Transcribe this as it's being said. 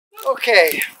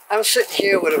Okay, I'm sitting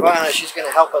here with Ivana. She's going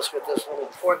to help us with this little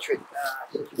portrait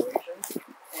situation.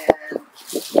 And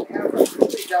we have a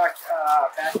really dark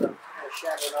background kind of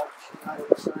shadowed out. She's not in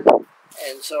the sun.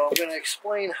 And so I'm going to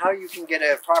explain how you can get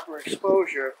a proper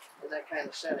exposure in that kind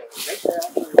of setting. It makes it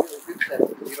actually a really good setting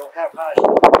because you don't have harsh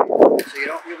light, so you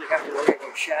don't really have to worry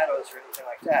about shadows or anything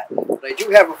like that. But I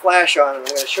do have a flash on, and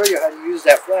I'm going to show you how to use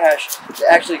that flash to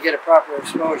actually get a proper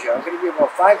exposure. I'm going to be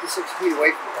about 5 to 6 feet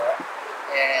away from her.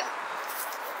 And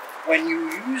when you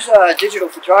use digital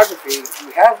photography,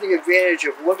 you have the advantage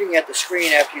of looking at the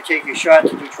screen after you take your shot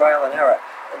to do trial and error.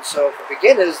 And so for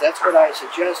beginners, that's what I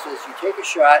suggest is you take a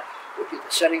shot, look at the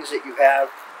settings that you have,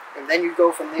 and then you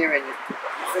go from there and you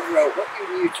figure out what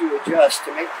you need to adjust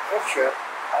to make the picture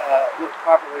look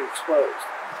properly exposed.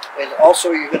 And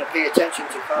also you're going to pay attention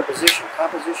to composition.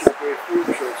 Composition is very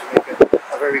crucial to make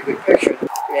a very good picture.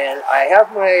 And I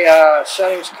have my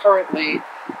settings currently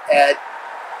at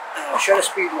shutter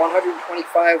speed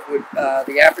 125 with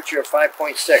the aperture of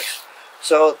 5.6.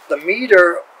 So the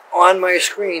meter on my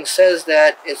screen says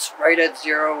that it's right at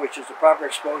 0, which is the proper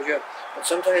exposure, but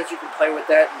sometimes you can play with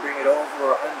that and bring it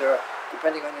over or under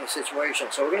depending on your situation.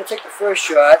 So we're going to take the first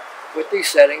shot with these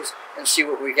settings and see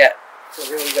what we get. So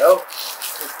here we go.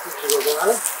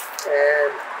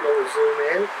 And we'll zoom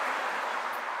in.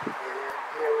 And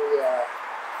here we are.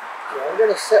 So I'm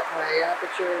going to set my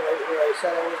aperture right where I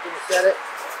said I was going to set it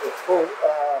with full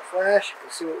flash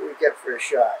and see what we get for a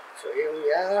shot. So here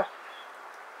we are.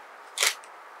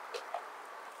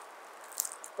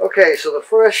 Okay, so the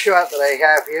first shot that I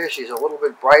have here, she's a little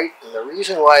bit bright, and the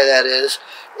reason why that is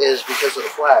because of the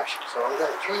flash. So I'm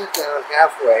going to turn it down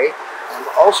halfway, and I'm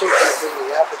also going to bring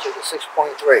the aperture to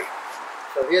 6.3.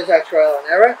 So here's our trial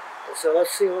and error, and so let's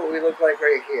see what we look like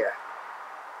right here.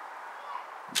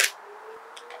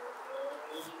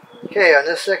 Okay, on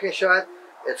this second shot,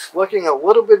 it's looking a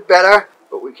little bit better,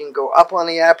 but we can go up on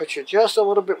the aperture just a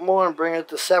little bit more and bring it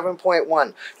to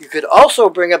 7.1. You could also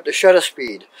bring up the shutter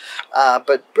speed,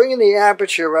 but bringing the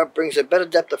aperture up brings a better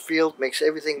depth of field, makes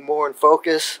everything more in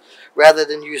focus rather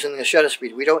than using the shutter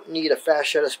speed. We don't need a fast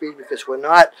shutter speed because we're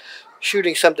not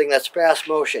shooting something that's fast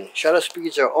motion. Shutter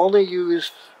speeds are only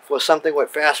used for something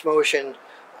with fast motion,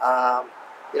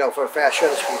 for a fast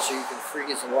shutter speed, so you can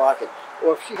freeze and lock it.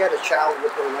 Or if she had a child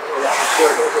with her running around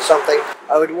circles or something,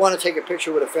 I would want to take a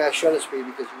picture with a fast shutter speed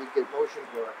because you'd get motion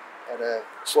blur at a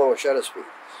slower shutter speed.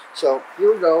 So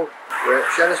here we go. We're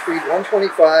at shutter speed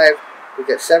 125. We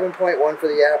get 7.1 for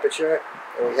the aperture,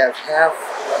 and we have half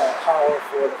power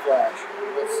for the flash.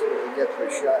 Let's see what we get for a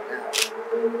shot now.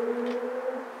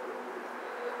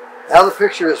 Now the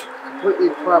picture is completely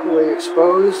properly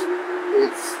exposed.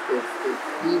 It's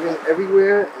even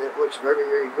everywhere, and it looks very,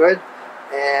 very good.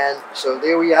 And so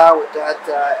there we are with that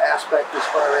aspect as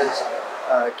far as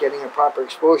getting a proper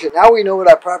exposure. Now we know what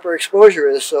our proper exposure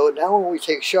is, so now when we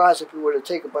take shots, if we were to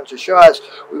take a bunch of shots,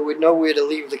 we would know where to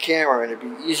leave the camera, and it'd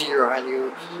be easier on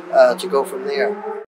you to go from there.